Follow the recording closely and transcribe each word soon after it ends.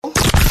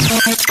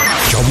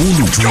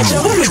Jabulu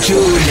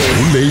Jule.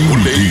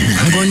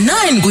 Ngo-9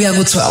 kuya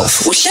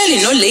ku-12 uhleli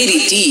no-Lady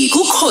D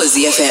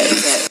kuKhozi FM.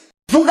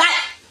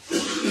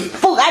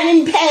 Vukani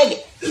mpheke.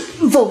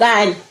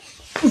 Vukani.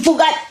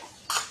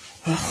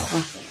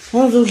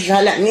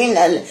 Ngizodlala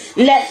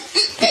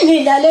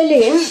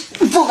ngilaleleni.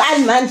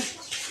 Vukani man.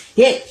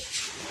 Ye.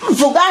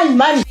 Vukani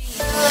man.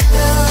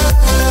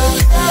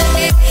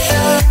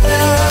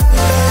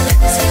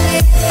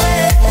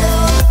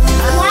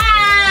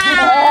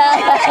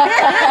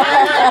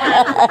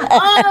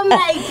 Oh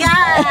my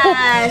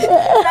gosh.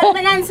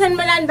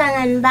 Sanibonani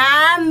bangani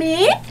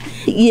bami.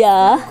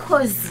 Yeah.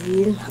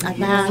 Khosini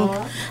abantu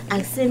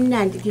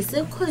akusemnandi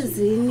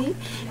ngisekhosini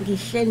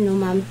ngihleli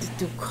nomama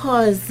Dudu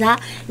Khoza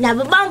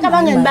nabo bonke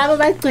abangani babo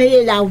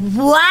bagcwele la.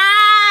 Wow.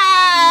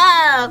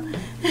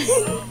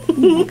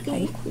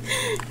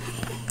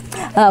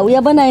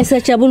 Uyabona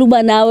isajabula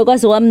ukuba nawe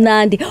kwaze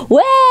wamnandi.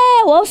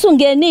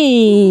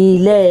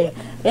 Wawusungenile.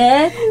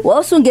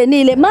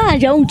 Wawusungenile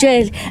manje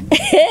ungitshele.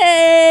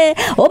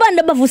 Obani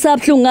abavusa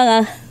abhlungu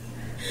ngaka?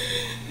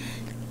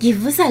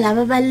 Ngivusa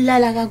laba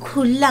balala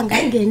kakhulu la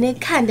ngangena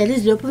ekhanda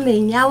lizophuma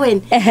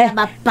enyaweni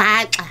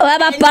ababhaxa.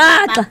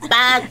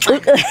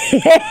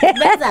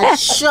 Benza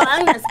sure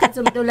angasikhathi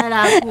umuntu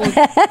olala kakhulu.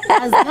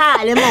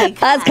 Azikhale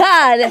emayikhaya.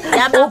 Azikhale.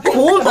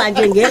 Yabakhumba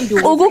nje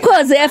ngenduku.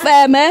 Ukukhozi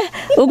FM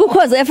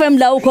Ukukhozi FM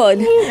la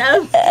ukhona.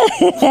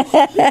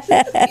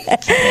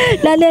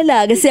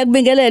 Lalela ke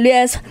siyakubingelela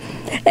uyezwa.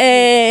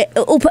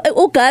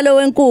 Ugalo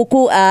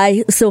wenkukhu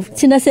hayi so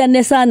thina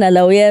siyanesana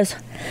la uyezwa.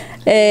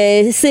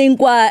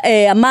 Sinkwa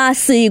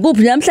amasi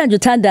kuphi namhlanje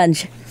uthanda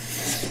nje?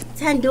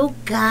 Thanda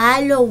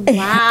ugalo.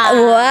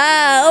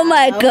 Wow, oh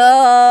my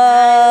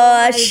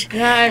gosh.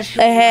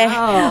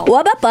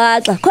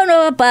 Wababhaxa khona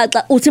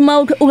wababhaxa uthi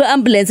uke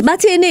ambulance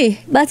bathini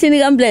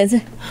ka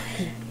ambulance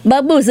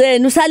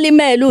babuzeni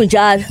usalimele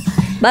unjalo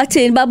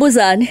bathini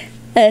babuzani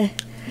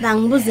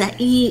bangibuza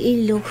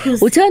ilokhu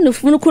uthanda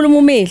ufuna ukukhuluma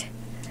umile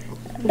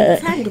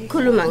ngithanda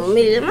ukukhuluma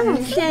ngimile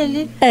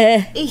mangihleli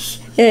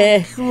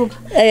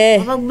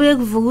ngoba kubuye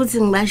kuvuka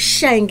ukuthi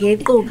ngibashaye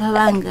ngequpha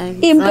abangani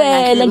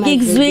impela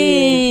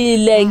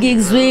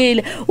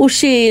ngikuzwile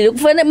ushilo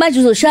kufanele manje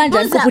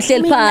uzoshanja iqupha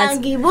uhleli phansi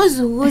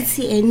ngibuza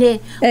ukuthi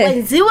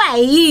kwenziwa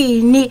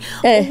yini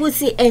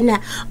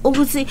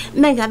ukuthi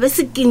mengabe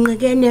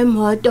siginqeke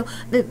nemoto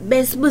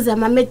besibuza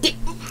mamedi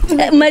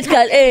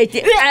medical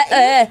aid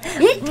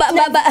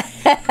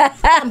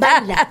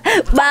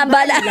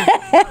bambala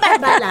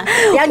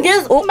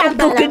yangizwa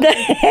ubambala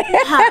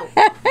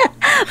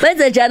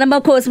benze njani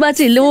amakhosi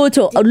bathi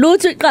lutho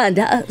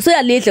iqanda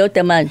soyalidla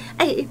kodwa manje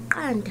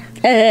iqanda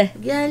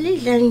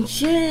ngiyalidla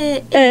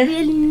nje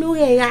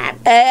elinuke kabi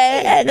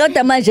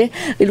kodwa manje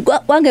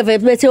kwangeve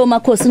bethe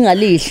omakhosi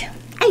ngalidla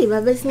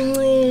babe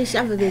sincisha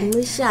ave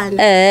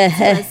bencishana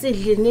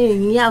asidle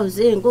neinyawo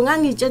zenku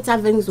ngangitshetha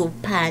ave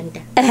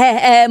ngizophanda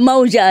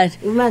mawunjani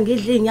uma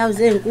ngidla inyawo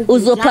zenku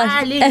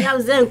uzophanda inyawo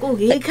zenku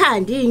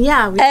ngikhanda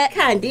inyawo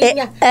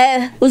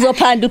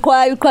uzophanda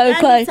ukhwayo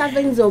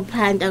ave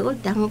ngizophanda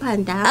kodwa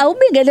ngiphanda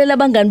awubingelela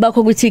abangani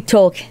bakho ku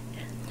TikTok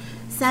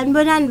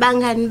sanibonani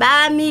bangani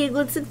bami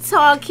ku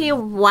TikTok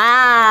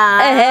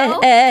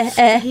wow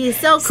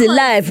si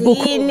live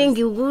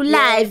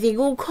live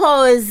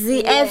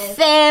kuKhozi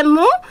FM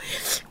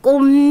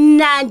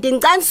kumnandi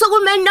ngicela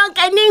sukume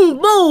nonke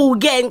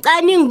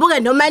ningibuke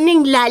noma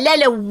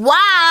ningilalele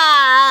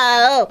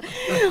wow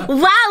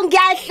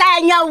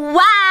ngiyahlanya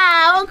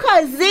wow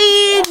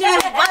Khosini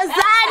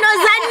wazano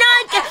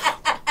zanonke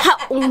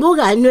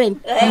ungibukani wena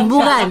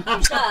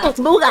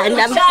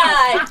ngibukani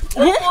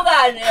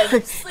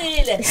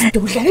sile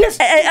sidudla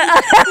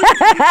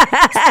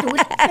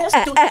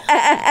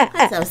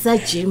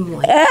awusajim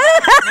wena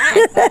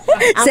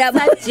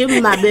awusajim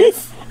mabe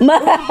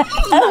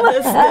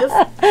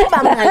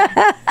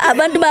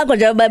abantu bakho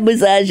nje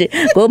babuza nje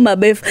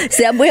ngomabefu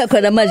siyabuya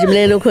khona manje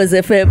mlelo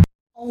Khozi FM.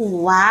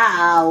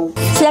 Wow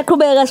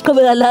siqhubeka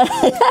la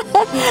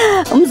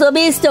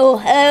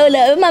umzobisto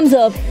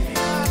mamzobe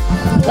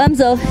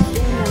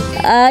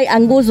Ay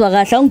angikuzwa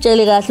kahle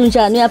ungitshele kahle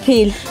unjani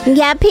uyaphila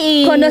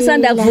Ngiyaphila khona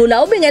osanda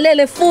kuvula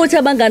ubingelele futhi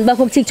abangani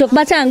bakho ku TikTok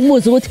bathi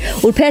angibuza ukuthi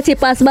uliphethe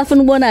ipasi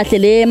bafuna ukubona kahle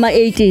le ema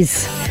 80s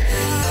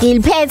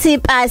ngiliphethe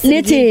ipasi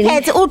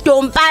ngiliphethe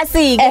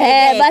udompasi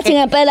ke bathi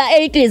ngempela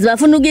 80s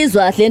bafuna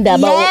ukizwa kahle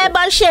indaba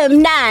yebo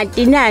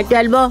shemnandi nadi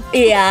yalibo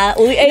yeah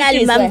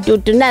u80s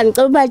mamdudu nani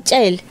ngicela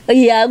ubatshele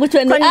yeah ukuthi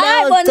wena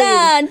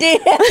bonanti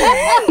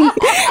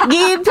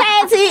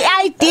ngiphethe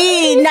iID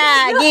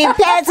na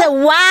ngiphethe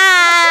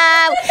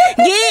wow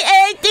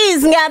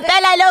ngi80s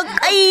ngempela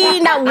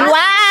loqina wow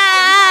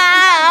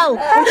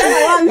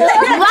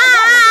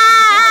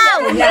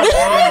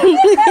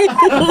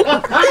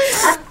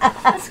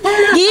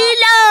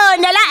Gilo,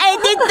 nala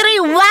 83,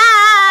 wow!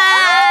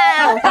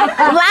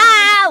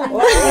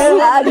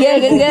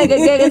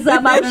 ngeke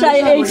zama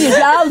ukushaya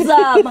 80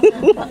 awuzama.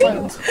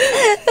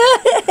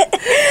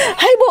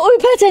 Hayibo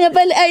uyiphethe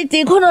ngempela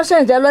ID khona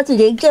oshanjalo wathi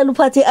nje ngicela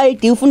uphathe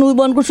ID ufuna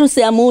uyibona kusho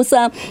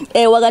usiyamusa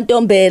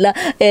wakantombela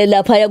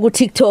lapha ya ku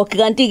TikTok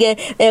kanti ke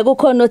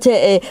kukhona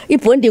othe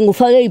ibonding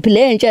ufake iphi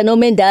lentsha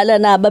noma endala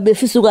naba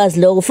befisa ukwazi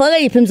lokho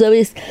ufake iphi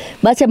Mzobisi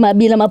bathe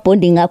mabili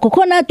amabonding akho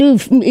khona adu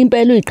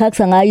impela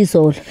uyiqhakisa ngayo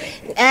izolo.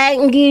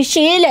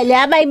 Ngishile le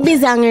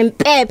abayibiza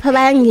ngempepha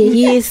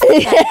bayangiyisa.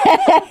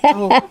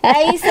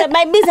 Ayise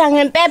bayibiza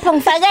ngempepha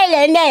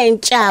ngifakele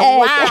nentsha.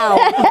 Wow.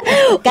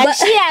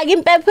 Gashiya ke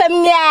impepha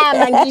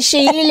emnyama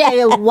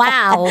ngishiyile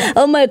wow.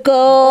 Oh my gosh.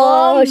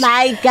 Oh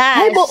my gosh.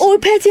 Hayibo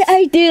uyiphethe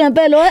ID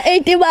ngempela wa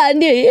 80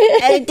 bani?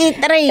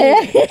 83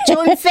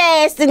 June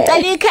 1st ngicela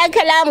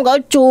ikhekhe lami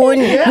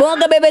ngoJune.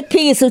 Bonke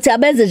bebekuphikisa uthi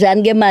abenze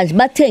njani ke manje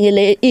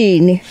bathengele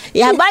ini?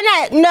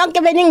 Yabona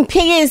nonke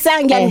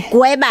beningiphikisa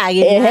ngiyagweba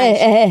ke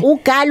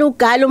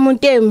ugala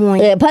umuntu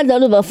emunye.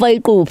 Phandle ubafaka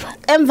iqupha.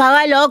 Emva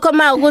kwalokho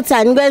mawukuthi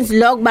anikwenzi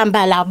lokho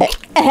bamba lapho.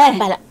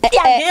 Bamba la.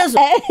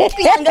 Yangizwa.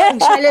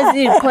 Ngishale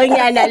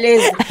iziqhonyana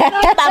lezi.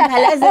 Bamba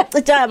lezi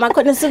cicwa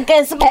makhona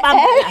sunkesi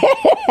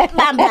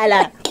bamba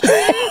la.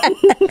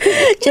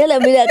 Tshela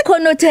mina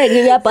khona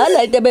othengi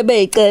ngiyabhala into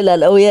bebeyicela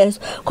la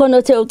uyezwa. Khona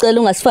othe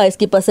ucela ungasifaka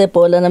iskipa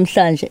sebhola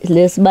namhlanje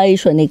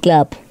lesibayishwa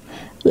neclub.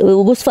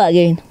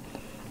 Ukusifakeni?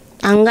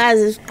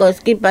 Angazi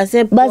iskipa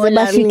sebhola. Baze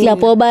basho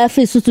iclub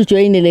bayafisa ukuthi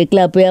ujoin le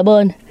club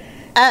uyabona?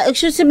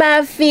 Kushuthi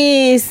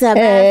bayafisa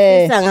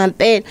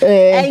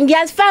ngempela.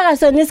 Ngiyasifaka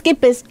sona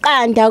iskipa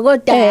esiqanda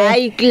kodwa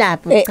hayi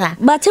club cha.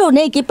 Bathe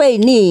unezikipa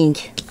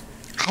eziningi.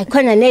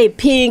 Ayikhona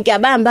nezipink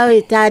abamba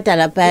wetata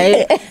lapha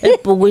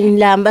ebhukwini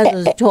lami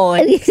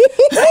bazozithola.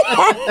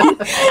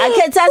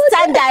 Akhetha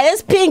sithandayo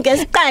esipink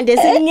esiqande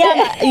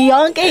esinyama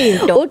yonke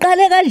into.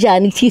 Uqale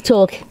kanjani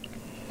TikTok?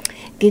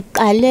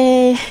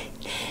 Ngiqale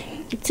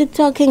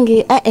TikTok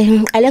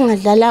ngiqale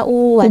ngadlala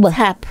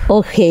uWhatsApp.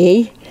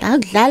 Okay.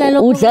 Akudlala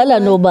lokho. Udlala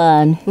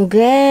nobani?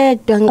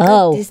 Ngedwa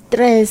ngikade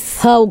stress.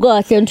 Hawu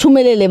kahle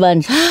ngithumelele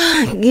manje.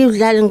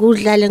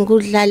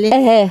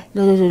 Ngudlale.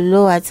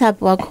 Lo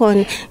WhatsApp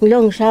wakhona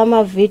ngilo ngishaya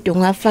amaVideo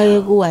ngafake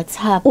ku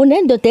WhatsApp.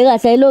 Unendoda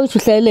ekahle ayilokuthi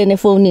uhlalele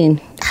efonini.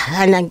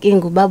 Hana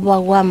nkinga ubaba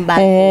wakwamba.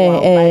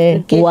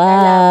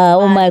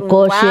 Wow, oh my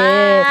gosh.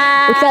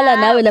 Uhlala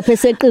nawe lapha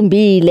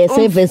eseqimbile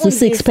seveza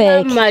u6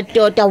 pack.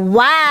 Madoda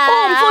wow.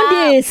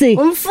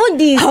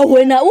 Umfundisi. Hawu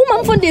wena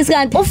uma mfundisi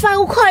kanti ufaka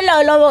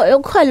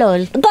ukhololo.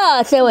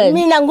 Kahle wena.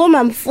 Mina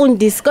nguma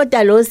mfundisi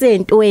kodwa lo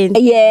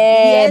sentweni.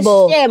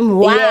 Yebo.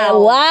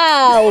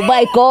 Wow,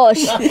 my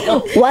gosh.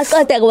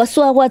 Waqeda ke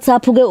wasuka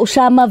WhatsApp ke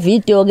ushaya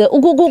amaVideo ke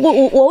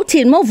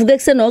uthini mawuvuka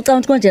ekseni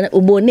ocount konje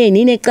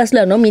uboneni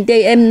inecasula noma into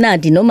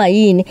emnandi noma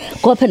yini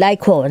kodwa la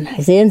ikhona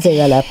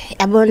ziyenzeka lapha.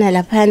 Yabona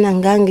lapha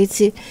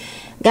ngangithi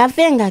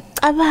ngafe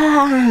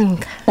ngacabanga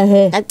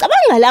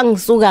la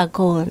ngisuka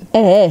khona.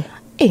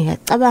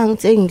 Ngiyacabanga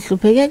ukuthi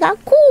ngihlupheke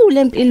kakhulu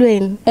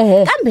empilweni.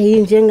 Kambe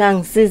yini nje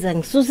engangisiza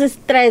ngisusa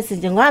stress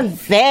nje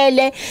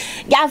ngavele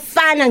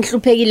ngiyafana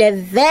ngihluphekile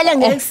vele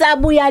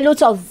ngekusabuya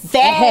lutho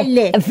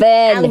vele.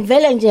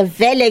 Angivele nje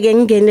vele ke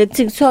ngingene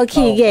TikTok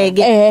ke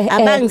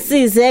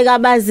abangisize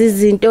abazi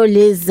izinto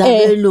lezi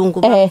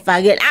zabelungu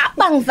bangifakela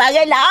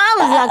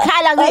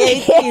awuzakhala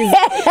ku-80s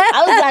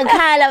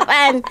awuzakhala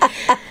mfana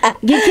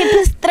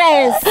ngikhipha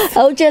stress.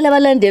 Awutshela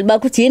abalandeli bakho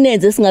ukuthi yini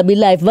enze singabi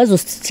live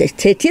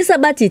bazosithethisa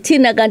bathi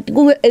thina kanti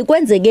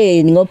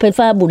kwenzekeni ngoba phela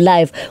fabu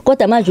live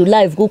kodwa manje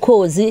ulive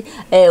kuKhozi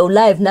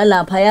ulive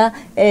nalapha ya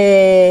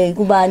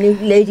kubani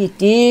Lady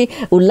D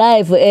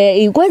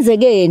ulive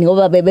kwenzekeni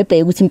ngoba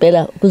bebebheka ukuthi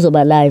impela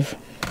kuzoba live.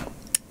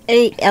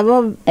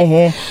 Yabo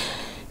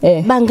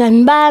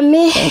bangani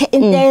bami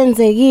into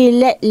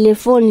eyenzekile le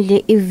phone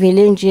le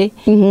ivele nje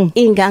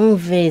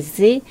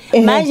ingangivezi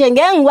manje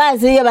ngeke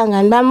ngikwazi ke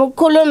bangani bami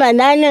ukukhuluma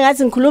nani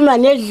ngathi ngikhuluma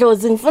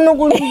nedlozi ngifuna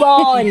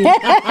ukunibona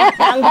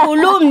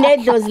angikhulumi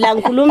nedlozi la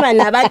ngikhuluma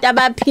nabantu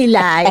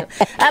abaphilayo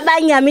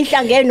abanye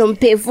amihlangene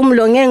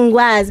nomphefumulo ngeke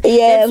ngikwazi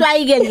that's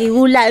ke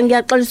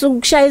ngiyaxolisa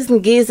ukushaya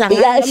isingisa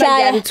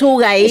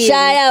ngiyangithuka yini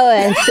shaya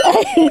wena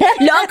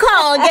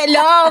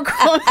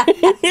lokho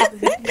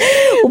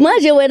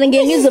manje wena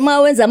ngiyengizwe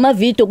mawenza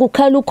amaVideo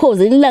kukhala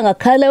uKhozi ilanga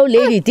khala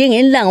uLady D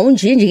ngelanga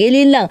unjinji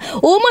ngelilanga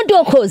umuntu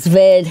oKhozi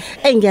vele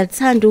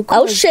ngiyathanda uKhozi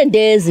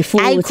awushendezi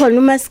futhi ayikhona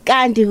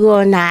umaskandi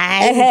kona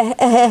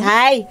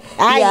hayi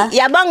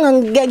yabanga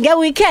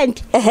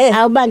ngeweekend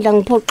awubandla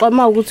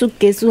ngiphoqoma ukuthi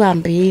ugesi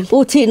uhambile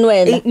uthini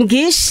wena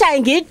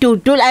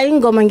ngidudula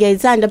ayingoma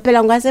ngiyayithanda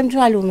phela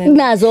ngwasemthwalo mina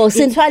nazo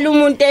sithwala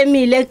umuntu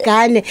emile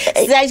egane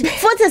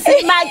futhi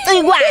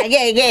simacikwa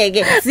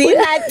ke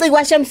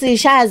simacikwa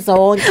shemsishaya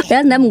zonke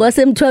yazi nami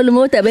ngwasemthwalo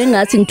umoda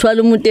bengathi wathi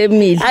ngithwala umuntu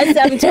emile.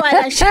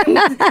 Ayizamthwala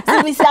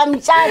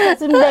simsamtshana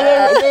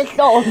simbekele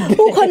ehlombe.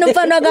 Ukhona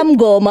umfana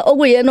kaMngoma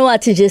okuyena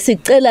wathi nje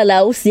sicela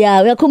la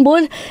usiyayo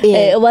uyakhumbula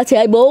wathi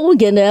hayibo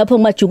ungene lapho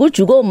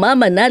majukujuko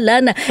omama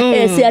nalana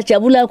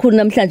siyajabula kakhulu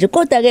namhlanje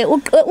kodwa ke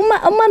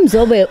uma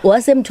Mzobe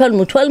wasemthwala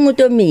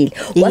umuntu omile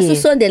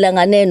wasusondela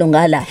nganeno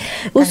ngala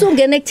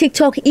usungena ku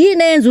TikTok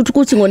yini enza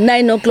ukuthi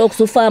ngo9 o'clock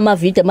sufaka ama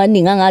video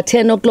amaningi anga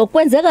 10 o'clock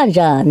kwenze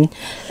kanjani?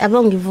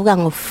 Yabo ngivuka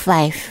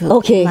ngo5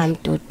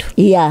 mamdudu.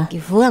 Yeah.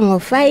 Ngivuka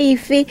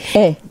ngo5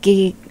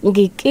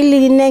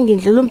 ngikline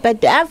ngidlula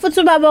umbhede futhi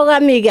ubaba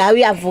kwami ke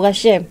uyavuka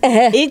shem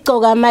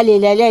igcoka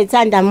amalela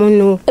liyayithanda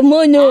munu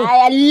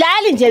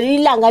ayalali nje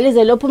ilanga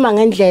lize lophuma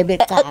ngendlebe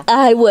cha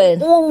hayi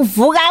wena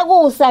uvuka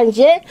kusa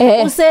nje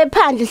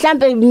usephandle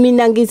mhlambe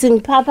mina ngithi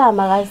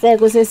ngiphaphama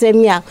kaseke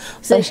usesemnyaka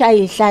useshaya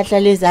ihlahla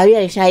lezi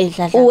uyayishaya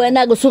ihlahla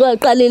wena kusuka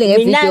uqalile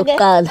ngevideo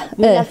yokuqala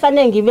mina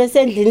fanele ngibe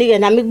sendlini ke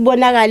nami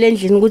kubonakala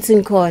endlini ukuthi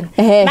ngikhona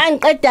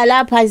mangiqeda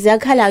lapha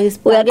ziyakhala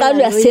isibhakela uyaqala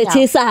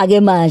uyasethisa ke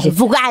manje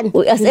vukani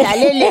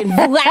uyalaleleni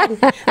vukani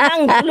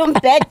angidlula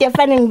umbhede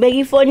fanele ngibeka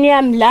ifoni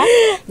yami la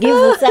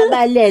ngivusa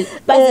abalele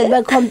baze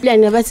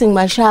becomplain bathi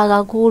ngibashaya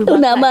kakhulu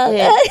unama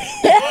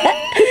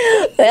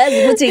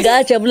yazi ukuthi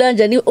ngajabula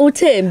kanjani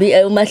uThembi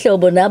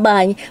umahlobo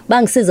nabanye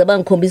bangisiza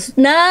bangikhombisa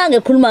nange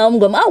khuluma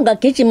umngoma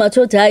awungagijima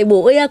thothi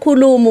hayibo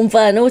uyakhuluma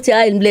umfana uthi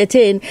hayi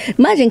niletheni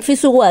manje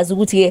ngifisa ukwazi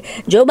ukuthi ke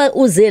njoba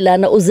uze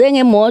lana uze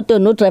ngemoto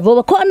no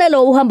driver khona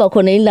lo uhamba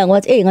khona ilanga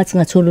wathi ngathi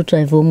ngathola u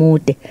driver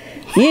omude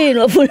yini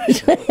wafuna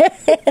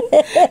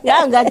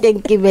ngangade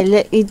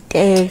ngigibele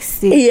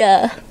itaxi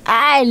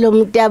hayi lo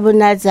muntu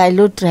yabonaza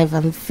lo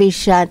driver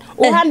mfishane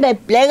uhambe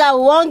bleka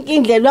wonke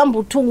indlela uhamba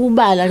uthuka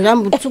ubala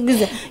ngihamba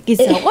uthukiza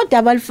ngithi kodwa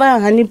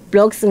abalifaka ngani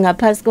blocks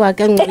ngaphasi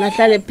kwakhe ngcono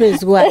ahlale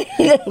phezulu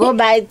kwakhe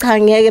ngoba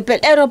ayichangeke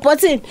phela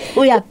aeroportini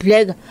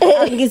uyableka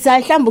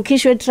ngisahlamba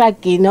ukhishwe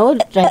truckini o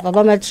driver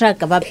bama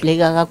truck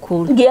abableka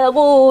kakhulu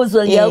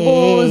ngiyakuzwa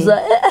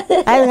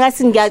hayi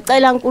ngasi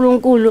ngiyacela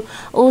uNkulunkulu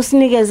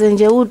usinikeze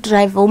nje u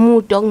driver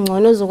umuntu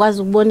ongcono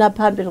ozokwazi ukubona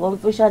phambili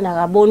komfishane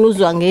akabona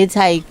uzwa ngethi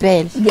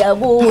ayiphela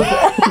ngiyakuzwa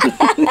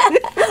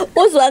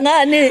uzwa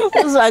ngani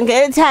uzwa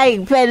ngethi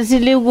ayiphela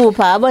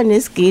silikupha yabo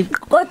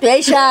nesigiqo kodwa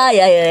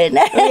uyayishaya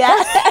yena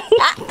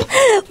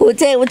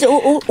uthe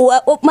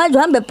manje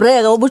uhambe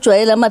break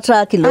ubujwayela ama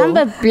truck lo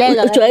uhambe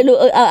break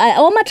ujwayela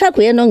ama truck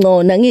uyena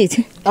ongcona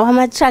ngithi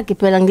ama truck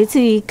phela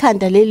ngithi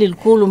ikhanda leli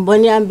likhulu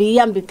mboni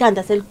ihamba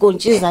ikhanda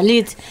seligontshiza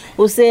lithi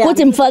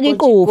uthi mfaka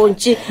iqupha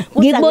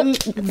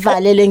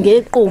ngivalele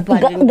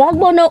ngequpha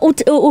ngakubona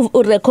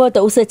u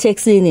recorder use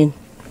taxini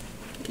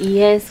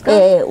yes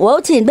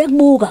wawuthini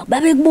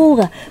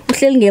babekubuka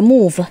uhleli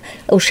ngemuva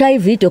ushaya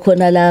ivideo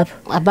khona lapha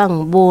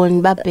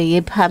abangiboni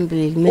babheke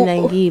phambili mina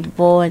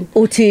ngiyibona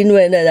uthini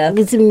wena lapha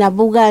ngithi mina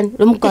bukani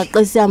lo mgwaqo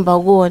esihamba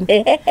kuona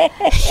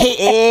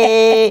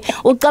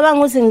ucabanga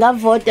ukuthi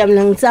ngavota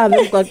mina ngithamba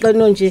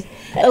emgwaqweni nje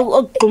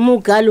okugquma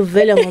ugalo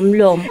uvele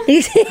ngomlomo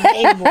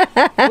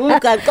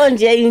umgwaqo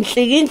nje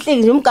inhliki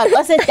nje umgwaqo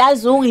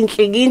wasedazuka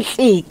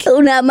inhliki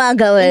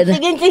unamanga wena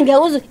inhliki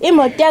ngeke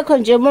imoto yakho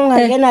nje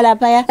mongangena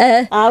lapha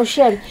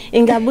awushem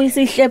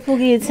ingabuyisa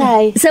ihlephuka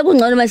ithayi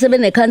sekungcono mase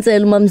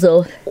benekhansela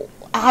uMamzobe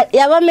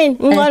yabo mina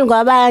ngcono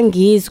ngoba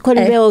ngiyisi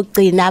khona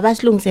beyogcina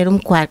abasilungisela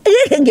umgwaqo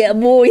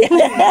ngiyabuya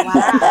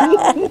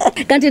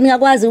kanti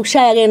ningakwazi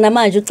ukushaya ke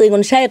namanje ucingo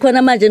nishaye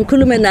khona manje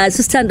nikhulume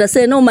naso sithandwa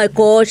senu oh my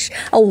gosh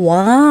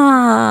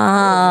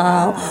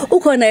wow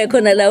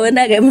ukhona la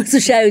wena ke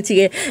musushaya uthi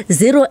ke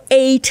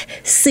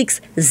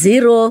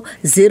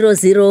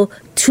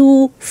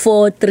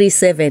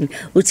 0860002437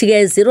 uthi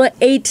ke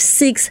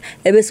 086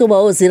 ebese uba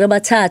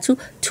 03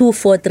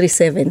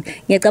 2437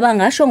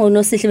 ngiyacabanga ngasho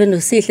ngoNosihle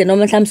benosihle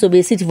noma mhlawumbe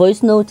besithi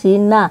voice note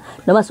yina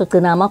noma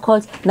sogcina ama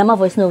calls nama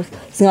voice notes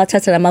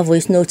singathatha nama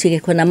voice note ke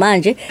khona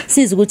manje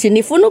siza ukuthi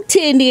nifuna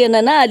ukuthini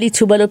yena nali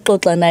ithuba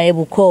lokuxoxa naye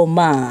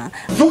bukhoma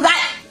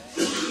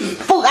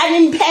vukani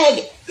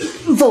mpheke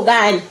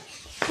vukani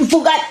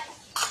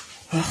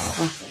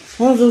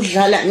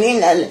ngizodlala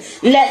mina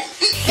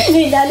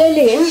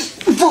nilalele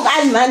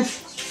vukani man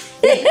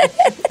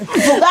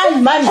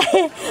vukani man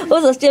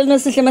uzositshela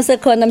noSihle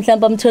masekhona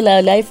mhlawumbe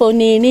amtholayo la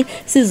iPhoneini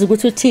siza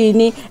ukuthi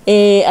uthini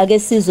ake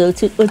sizwe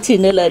ukuthi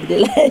uthini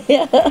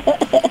elandelayo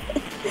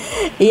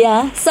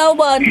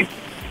sawubona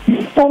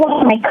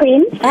my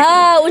queen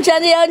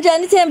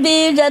unjani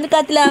Thembi unjani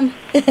Katlami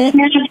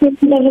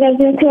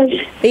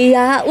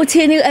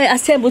uthini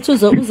asithemba ukuthi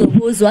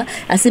uzokuzwa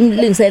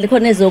asimlingisele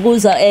khona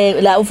ezokuzwa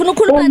la ufuna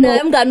ukukhuluma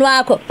naye umngani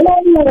wakho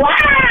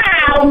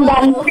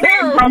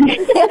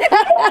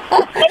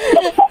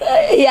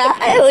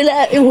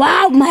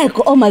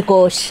oh my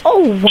gosh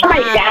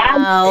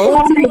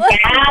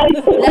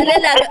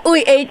lalela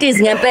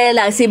uyi-80s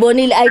ngempela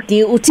sibonile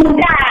ID uthi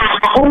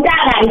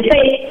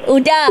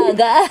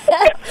untanga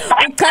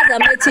uchaza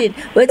methini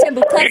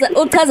wethemba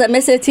uchaza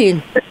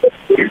mesethini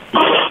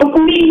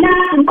mina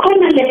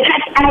khona le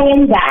part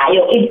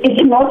ayenzayo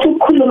it's not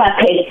ukukhuluma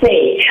per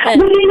se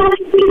mina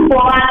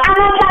simbonga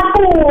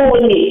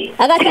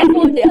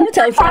akahlafuni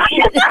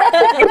awuthawuhlafuni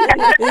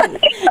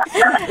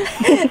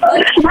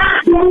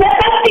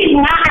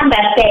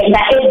Understand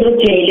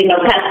ezojeli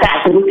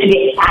nokhasasi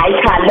ukuthi hayi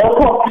cha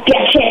lokho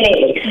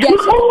kuyashelela.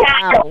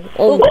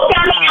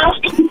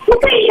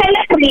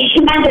 Celebrity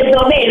manje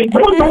zobeli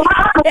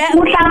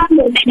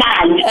uhlangane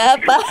nani.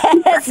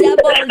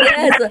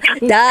 Siyabonga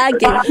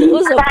Danke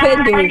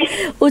uzophendula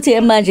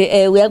uthi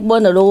manje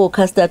uyakubona lokho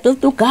custard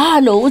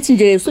ugalo uthi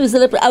nje suyi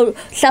celebrity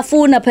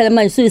hlafuna phela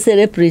manje suyi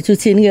celebrity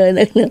uthini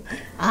ke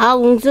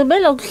Hawu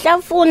ngizobela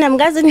ukuhlafuna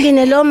mngaze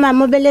ngine lo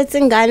mama obelethe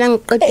ingane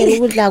ngiqedela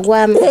ukudla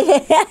kwami.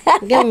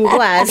 Ngeke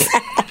ngikwazi.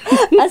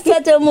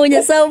 Asithathe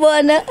omunye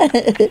sawubona.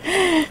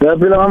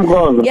 Yaphila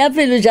mamkhoza.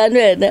 Yaphila njani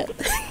wena?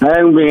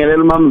 Hayi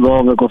ngibingelela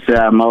uMamZobe Nkosi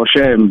yami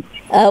awushem.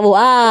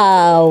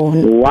 Wow.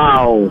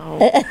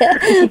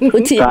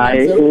 Uthi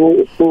hayi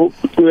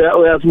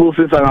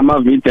uyasibusisa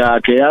ngamaVideo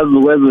akhe yazi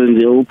ukwenze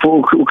nje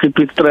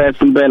ukhipha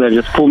stress impela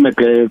nje siphume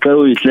ke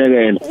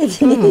uyihlekela.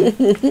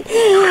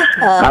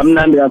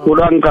 Amnandi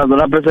kakhulu angichaza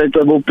lapha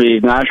eseceba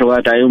ubheki ngasho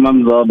kathi hayi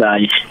uMamZobe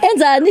hayi.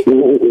 Enzani?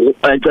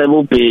 Eceba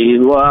ubheki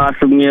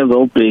wahlukunyezwa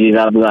ubheki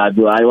kabi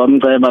hayi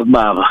wamceba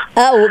kubaba.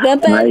 Awu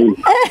ngempela.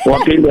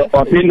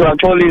 Waphinde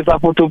waxolisa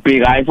futhi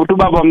ubheki hayi futhi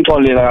ubaba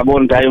wamxolela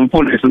kaboni hayi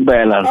umfundisi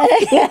impela.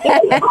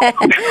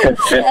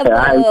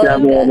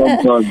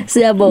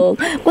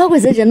 Siyabonga.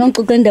 Kwakwenze njani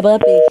onxoxa indaba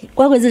kaBheki?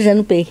 Kwakwenze njani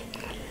uBheki?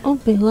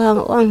 UBheki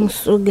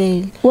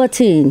wangisukela.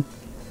 Wathini?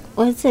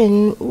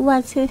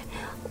 Wathi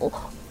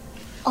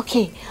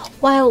okay,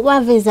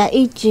 waveza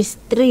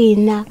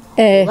iGistrina.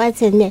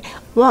 Wathi ne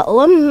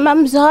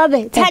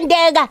Mamzobe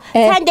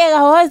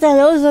Thandeka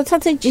woza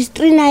uzothatha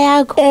iGistrina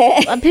yakho.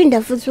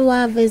 Waphinda futhi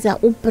waveza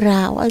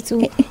ubra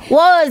wathi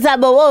woza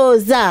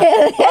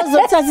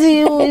uzothatha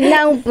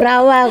na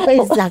ubra wakho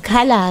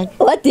izakhala.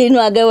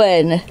 Wadinwa ke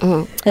wena?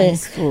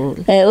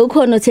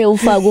 Ukhona uthe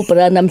ufaka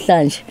ubra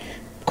namhlanje.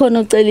 Khona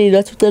ucelile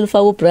wathi ucela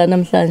ufaka ubra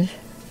namhlanje.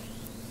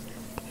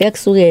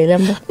 Yakusukela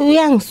mba.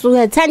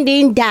 Uyangisuka thanda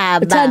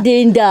indaba.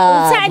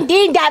 Uthanda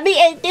indaba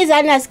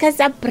ientizana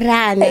sikhasa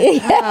brana.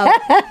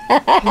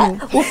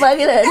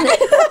 Ufakile.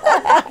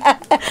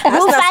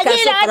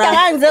 Ufakile kodwa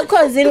kanze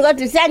khosini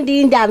kodwa uthanda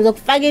indaba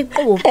zokufaka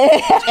iqubu.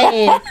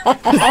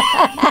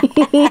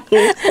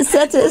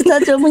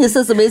 Sathe omunye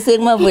sesebese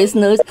kuma voice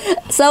note.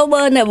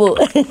 Sawubona bo.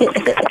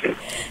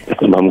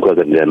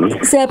 Mamkhoza njani?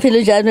 Siyaphila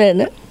njani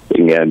wena?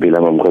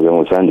 Ngiyabila mamkhoza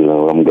ngosandile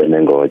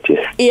ngokwamngene ngoje.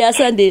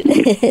 Iyasandile.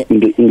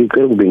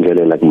 Ngicela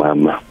ukubingelela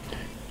kumama.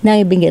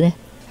 Nangibingele.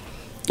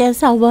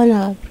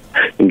 Sawubona.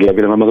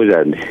 Ngiyabila mama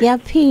kunjani?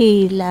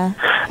 Yaphila.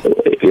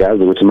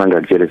 Yazi ukuthi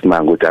mangakutshela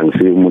isimanga ukuthi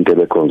angisiyi umuntu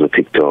ebekhonza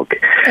Tik Tok.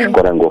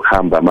 Kodwa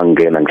ngokuhamba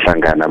mangena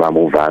ngihlangana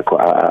amamuvi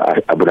akho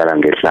abulala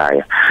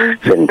ngehlaya.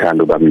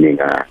 Sengithanda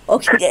ubamninga.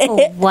 Okay.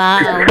 Wow,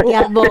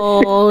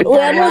 ngiyabonga.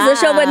 Uyamuzwa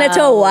shobona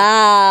tho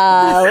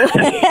wow.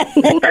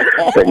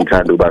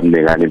 Sengithanda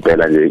ubamninga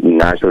impela nje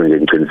ngasho nje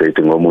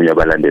ngiqiniseke ngomunye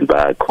abalandeli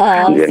bakho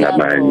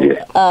njengamanje.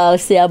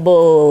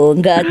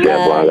 Siyabonga.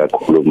 Siyabonga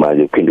kakhulu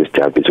manje uphinde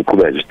usijabulise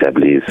uqhubeke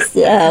usijabulise.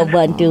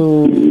 Siyabonga.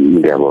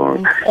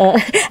 Ngiyabonga.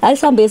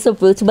 Asihambe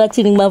ukuthi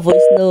bathini kuma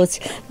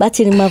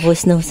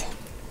voice notes.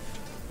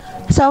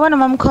 Sawubona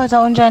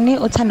mamkhoza unjani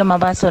uthando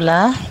mabaso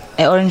la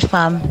eOrange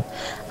Farm.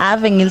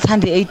 Ave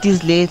ngilithanda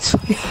i80s lethu.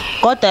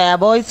 Kodwa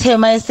yabo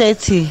ithema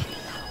esethi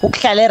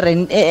ukuhlala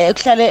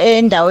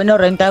endaweni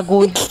orenta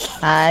kuyo.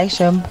 Hayi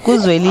shem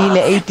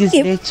kuzwelile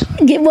 80s lethu.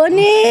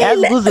 Ngibonile.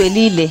 Yazi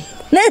kuzwelile.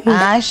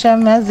 Hayi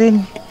shem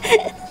yazini.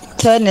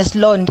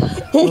 Nesilonda.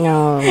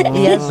 No.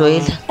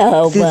 Iyazwela.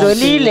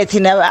 Sizolile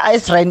thina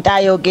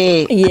esirentayo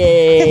ke.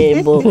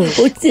 Yebo.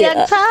 Uthi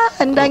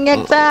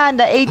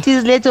ngiyakuthanda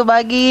 80s lethu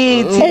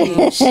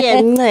bakithi.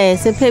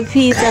 Shemncese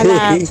phephisa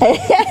lapha.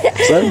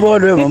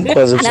 Sanibonwe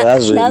mamkhoza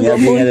msazwe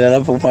ngiyabingelela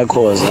lapho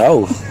kumakhoza.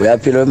 Hawu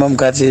uyaphila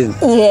emamkhathini.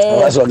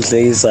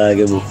 Awaswangihlekisa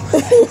ke bo.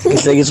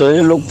 Ngihlekiswa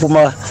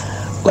lokuphuma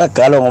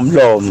kwagalo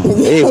ngomlomo.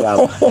 Hey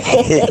baba.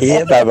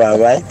 Baba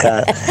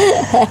bayikhala.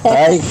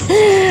 Hayi.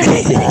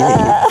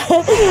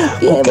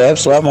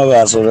 Ugebs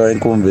wamabaso lo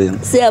enkumbeni.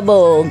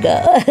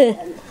 Siyabonga.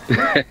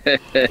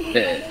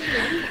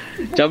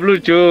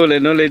 Jabulujule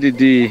no Lady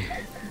D.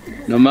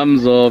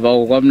 NoMamZobe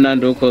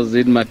okwamnandi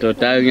ukhosini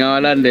madoda. Hayi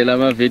ngiyawalandela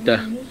amaVideo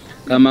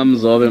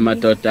kaMamZobe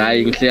madoda.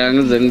 Hayi ngihleka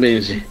ngize ngibe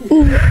nje.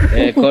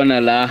 Khona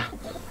la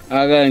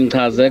aka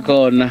ngichaze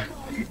khona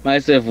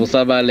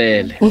mayisevusa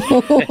balele.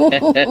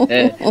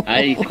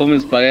 Hayi khoma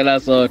isibhakela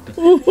sodwa.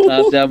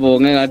 Cha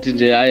siyabonga engathi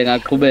nje hayi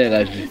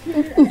ngaqhubeka nje.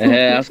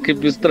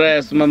 Askip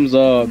stress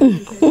MamZobe.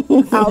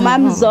 Awu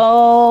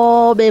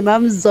MamZobe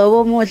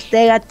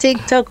omuhle ka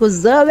TikTok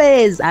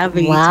uzobe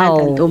ave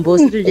ngithanda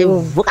ntombosi nje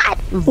vuka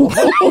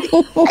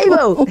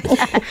Ayibo.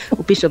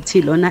 uBishop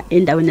Thilona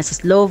endaweni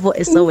yaseSlovo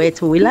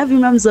eSoweto. We love you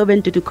Mzobe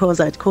and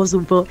Tukhoza at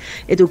Khozubo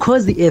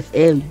eTukhozi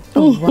FM.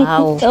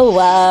 Wow. Oh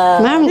wow.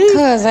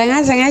 Mamkhoza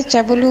ngaze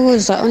ngajabula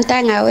ukuzwa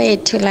untanga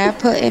wethu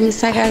lapho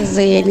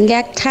emsakazweni.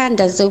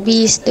 Ngiyakuthanda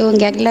Zobisto,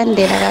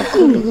 ngiyakulandela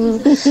kakhulu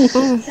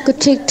ku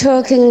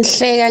TikTok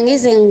ngihleka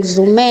ngize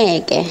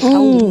ngizumeke.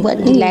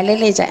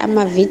 Ngilalele nje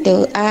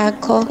amaVideo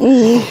akho.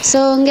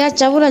 So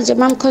ngiyajabula nje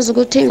mamkhoza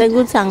ukuthi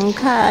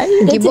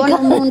angikhali. Ngibona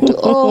umuntu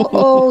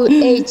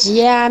age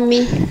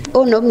yami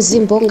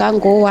onomzimba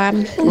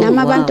ongangowami.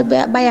 Nama abantu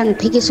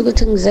bayangiphikisa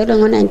ukuthi ngizelwe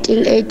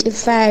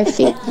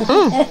ngo1985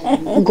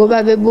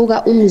 ngoba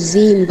bebuka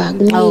umzimba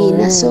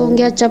kumina. So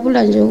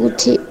ngiyajabula nje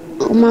ukuthi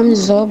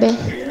uMamzobe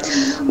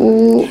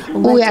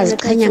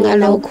uyaziqhenya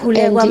ngalokho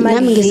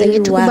nami ngize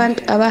ngithi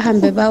kubantu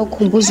abahambe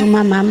bayokhumbuza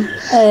umamami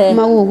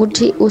uma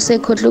ukuthi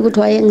usekhohle ukuthi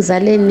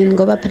wayengizale nini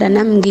ngoba phela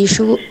nami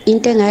ngisho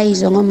into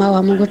engayizwa ngoma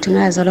wami ukuthi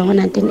ngazalwa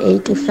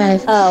ngo1985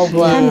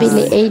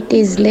 phambili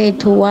 80s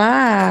lethu.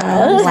 Wow.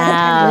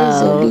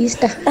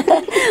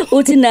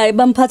 Uthi naye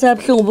bamphatha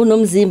abhlungu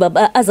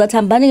bunomzimba azathi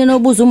hambani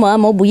ngenobuza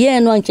umama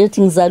obuyena nje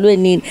ethi ngizalwe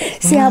nini.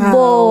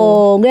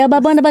 Siyabonga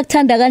uyababona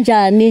bakuthanda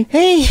kanjani.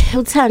 Hey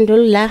uthando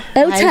la.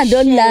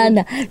 Uthando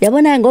lana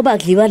yabona ngoba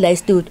kudliwa la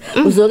e-studio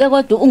uzoke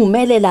kodwa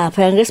ungumele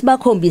lapha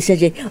ngesibakhombise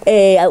nje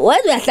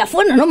wazi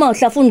uyahlafuna noma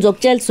uhlafuna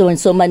uzokutshela sona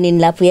somanini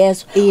lapho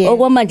yeso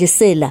okwamanje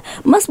sela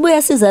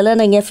masibuya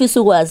sizalana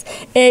ngiyafisa ukwazi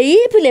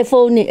yipi le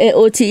phone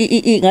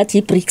othi ngathi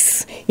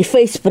iBricks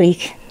iFace Brick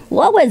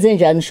wakwenze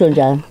njani usho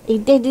njani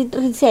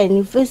i3310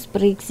 iFace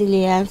Bricks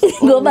leya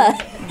ngoba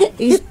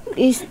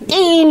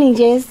istini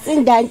nje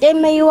sindante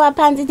emeyiwa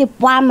phansi ithi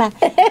bwama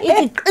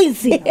ithi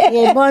qisi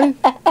yebona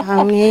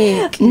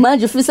angeke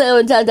manje ufisa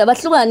yontanda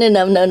abahlukane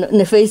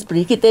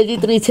neFacebook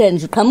i3310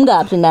 nje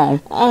uqhamukaphi nayo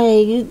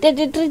ay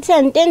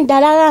i3310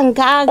 tendala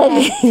kangaka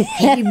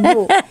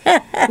yibo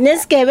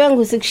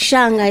nesigebengu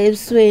sikushanga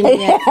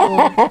ebusweni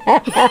yakho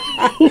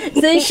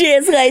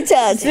seshiye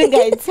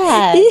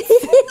singayithatha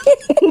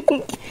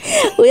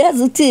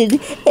uyazi uthini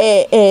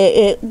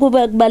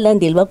kuba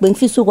kubalandeli bakho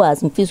bengifisa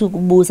ukwazi ngifisa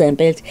ukubuza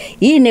impela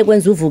yini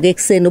ekwenza uvuke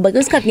ekseni uba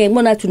kwesikhathi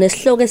ngiyibona athi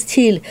unesihloko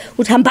esithile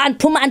uthi hambani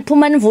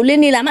phumani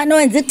ivuleni la manje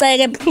wenza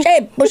iceke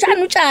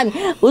bushani utshani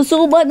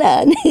usuku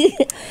ubonani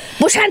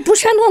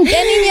bushani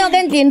wongena inyoka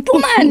endlini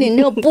phumani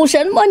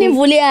niyobusha nibona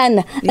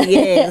imvuliyana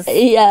yes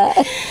yeah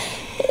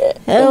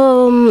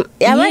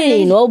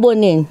yabani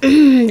wawuboneni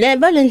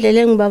leba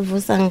lendlela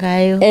engibavusa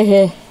ngayo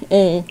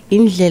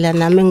indlela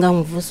nami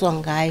engangivuswa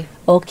ngayo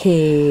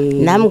okay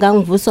nami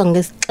ngangivuswa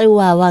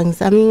ngesixewawa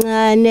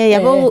ngisamncane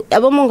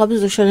yabo mongabe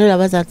uzoshonela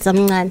abazathi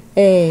samncane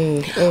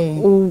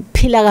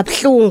uphila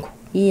kabuhlungu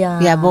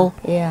yabo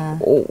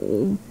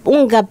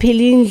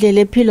ungaphili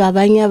indlela ephilwa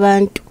abanye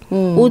abantu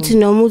uthi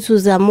noma uthi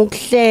uzama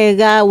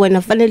ukuhleka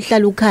wena fanele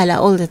uhlala ukhala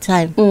all the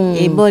time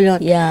yibona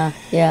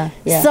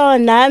yeah so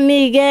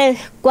nami ke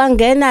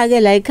kwangena ke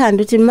la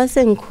ikhanda uthi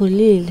mase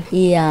ngikhulile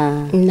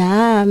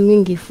nami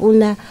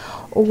ngifuna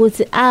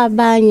ukuthi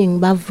abanye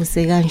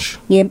ngibavuse kanje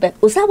yempe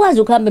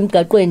usakwazi ukuhamba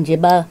emgaqweni nje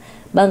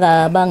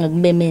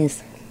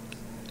bangakubemeza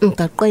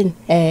emgaqweni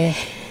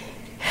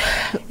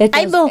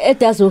ayibo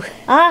edazu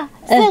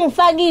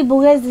sengifaka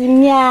ibuke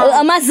ezimnyama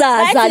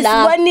amazaza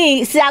la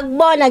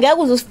siyakubona ngeke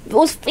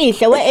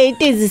usifihle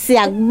we80s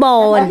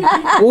siyakubona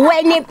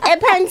wena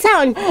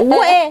ePantown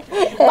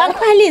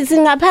wakhwalithi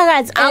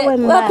ngaphakathi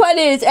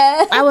wakhwalithi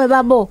awe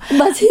babo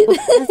bathi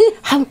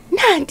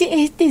nanti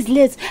 80s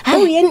lethu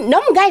hawu yini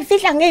noma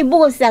ngayifihla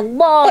ngezibuko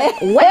siyakubona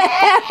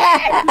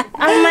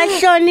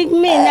amahloni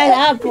kumina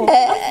lapho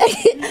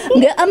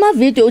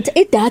ngamaVideo uthi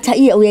idatha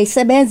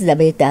uyayisebenzisa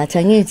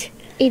bedata ngithi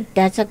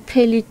idatha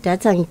kuphela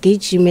idatha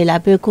ngigijime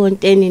lapha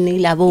econtainini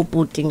labo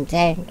ubhuti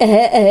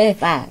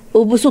ngithenga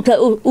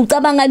ubusuka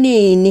ucabanga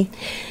nini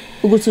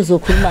ukuthi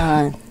uzokhuluma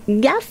ngani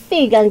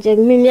ngiyafika nje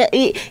mina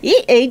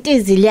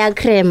i80s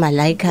liyakrema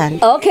la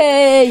ikhanda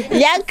okay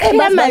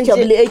liyakrema nje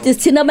i80s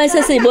thina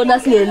mase siyibona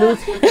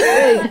singelutho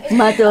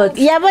madoda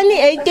yabona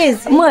i80s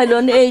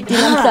mwelona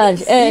 80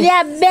 namhlanje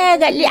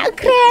liyabeka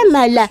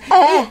liyakrema la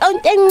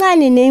onto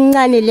encane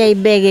nencane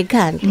liyayibeka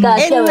ekhanda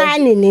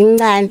encane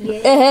nencane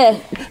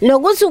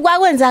nokuthi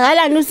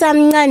kwakwenzakalana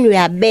usamncane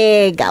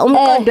uyabeka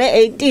umqondo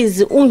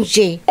we80s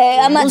unje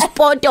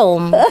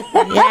uspottom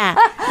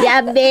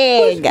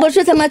yabeka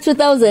kusho ama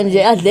 2000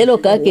 nje adlelo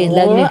gageni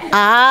la kule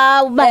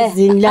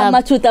ubazini la ama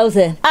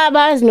 2000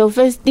 abazi no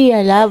first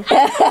year lapho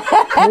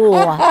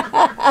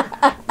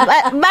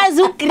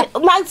bazi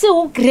makuthi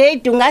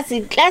ugrade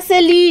ungasi class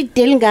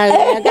elide lingaka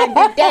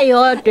kanti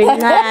eyodwa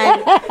encane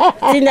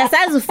thina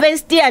sazi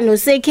first year no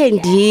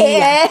second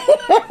year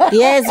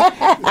yes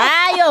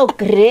ayo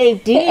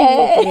grade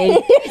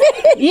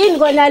yini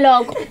kona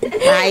lokho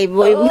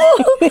hayibo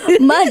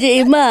manje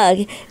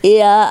imali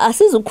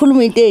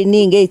asizukhuluma into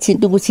eziningi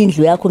ezithinta ukuthi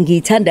indlu yakho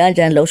ngiyithanda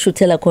kanjani la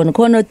ushuthela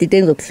khona odide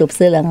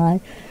engizokuhlobisela ngayo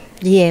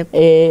yebo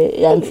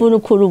angifuna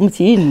ukukhuluma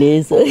ukuthi yini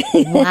lezo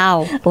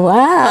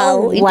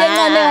wow into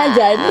encane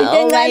kanjani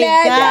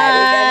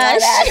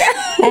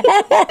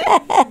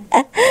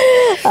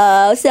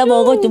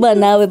Siyabonga kodwa uba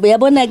nawe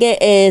uyabona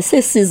ke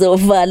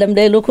sesizovala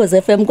mlaleli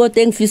Ukhozi FM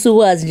kodwa engifisa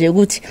ukwazi nje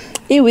ukuthi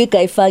iweek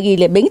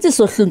ayifakile bengithi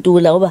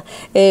sohluntula ngoba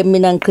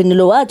mina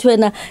ngiqinile wathi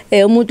wena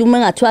umuntu uma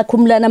ngathi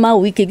wakhumulana ama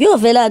week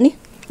kuyovelani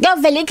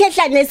Ngavela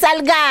ikhehla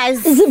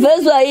nesalukazi.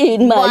 Sivezwa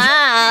yini manje?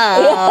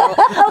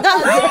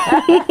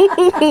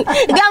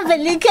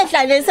 Ngavela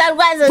ikhehla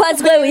nesalukazi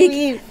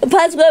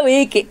phansi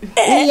kwe-week.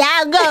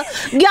 Yako,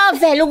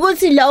 ngiyovela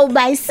ukuthi lo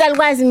uba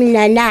isalukazi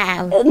mina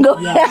nawe.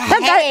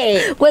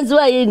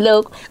 Kwenziwa yini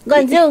lokho?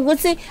 Kwenziwa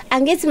ukuthi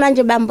angithi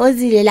manje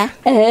bambozile la.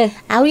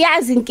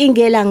 Awuyazi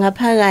inkinga la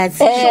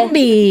ngaphakathi.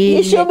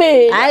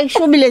 Ishubile. Hayi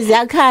ishubile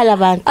ziyakhala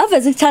abantu. Ave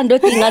zikuthanda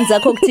odingane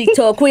zakho ku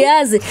TikTok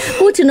uyazi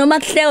uthi noma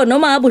kuhleyo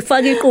noma ngabe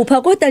ufaka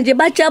iqupha kodwa nje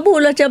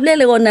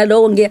bajabulele kona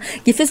lokho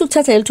ngifisa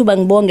ukuthatha lethuba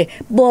ngibonge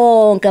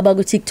bonke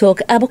abaku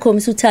TikTok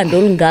abakhombisa uthando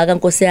olungaka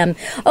Nkosi yami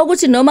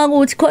ukuthi noma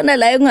ukuthi khona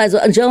la engazo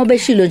njengoba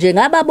beshilo nje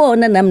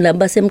ngababona nami laba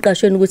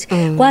basemqashweni ukuthi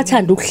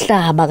kwathanda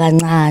ukuhlaba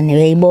kancane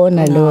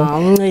uyayibona lo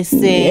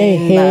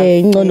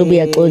ingcono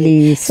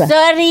buyaxolisa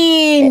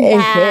sorry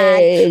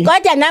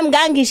kodwa nami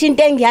ngangisho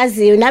into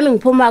engiyaziyo nami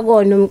ngiphuma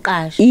kona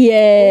umqasho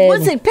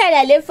ukuthi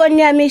kuphela le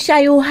phone yami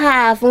ishaya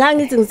uhalf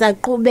ngangithi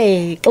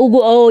ngisaqhubeka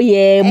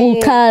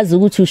buchaza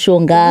ukuthi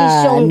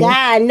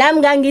ushongani nami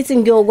ngangithi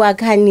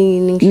ngiyokwakha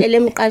nini ngihlele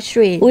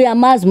emqashweni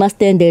uyamazi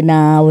mastende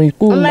nawe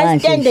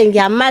kumanje mastende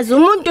ngiyamazi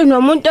umuntu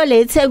nomuntu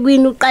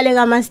oleThekwini uqale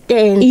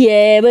kaMastende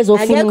yebo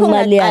bezofuna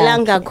imali yakhe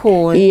akekho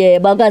ngakhona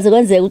yebo akaze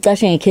kwenzeka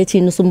ucashe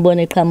ngekhethini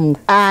usumbone eqhamuka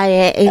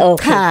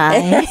cha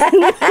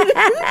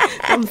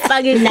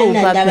amfaka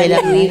iqhubha phela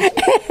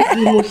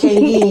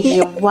ngimuhle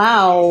nginje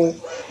wow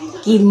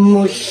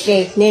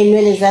ngimuhle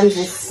nenwele zami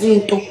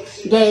zesintu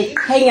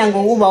ngiyayiqhenya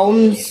ngokuba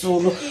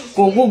umZulu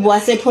ngokuba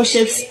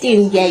wasePortshepstone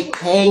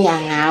ngiyayiqhenya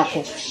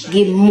ngakho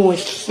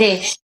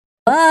ngimuhle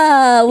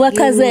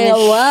wakhazeka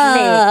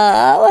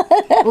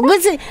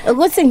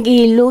ukuthi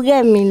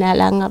ngiyiluke mina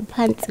la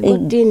ngaphansi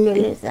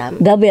kodinwele zami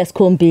ngabe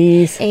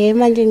uyasikhombisa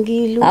manje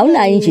ngiyiluke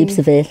awunayo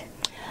injipsi vele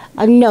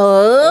no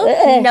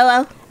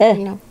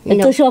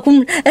Cishe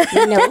wakhumula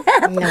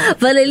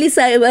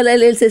valelisa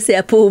balaleli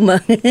sesiyaphuma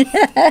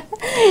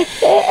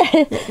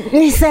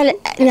nisale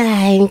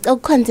hayi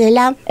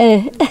ngikukhonzela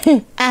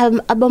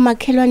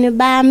abomakhelwane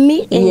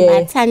bami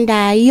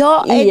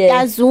engibathandayo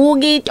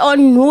eTazuki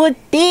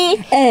Tonudi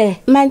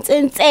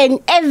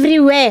Mantsenseni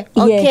everywhere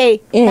okay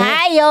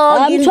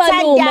hayo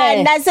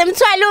ngithanda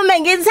nasemthwalume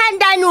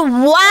ngithandana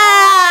wow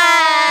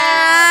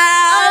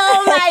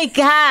oh my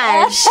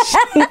gosh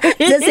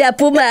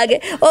sesiyaphuma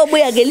ke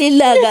obuya ke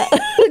lilanga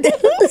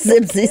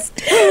Zebzis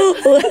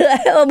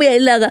obuya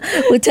ilanga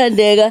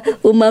uThandeka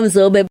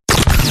uMzobe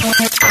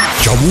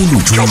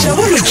Jabulu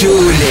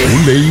Jule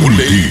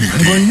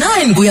ngo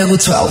 9 kuya ku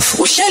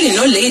 12 uhleli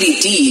no Lady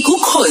D ku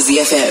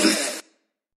Ukhozi FM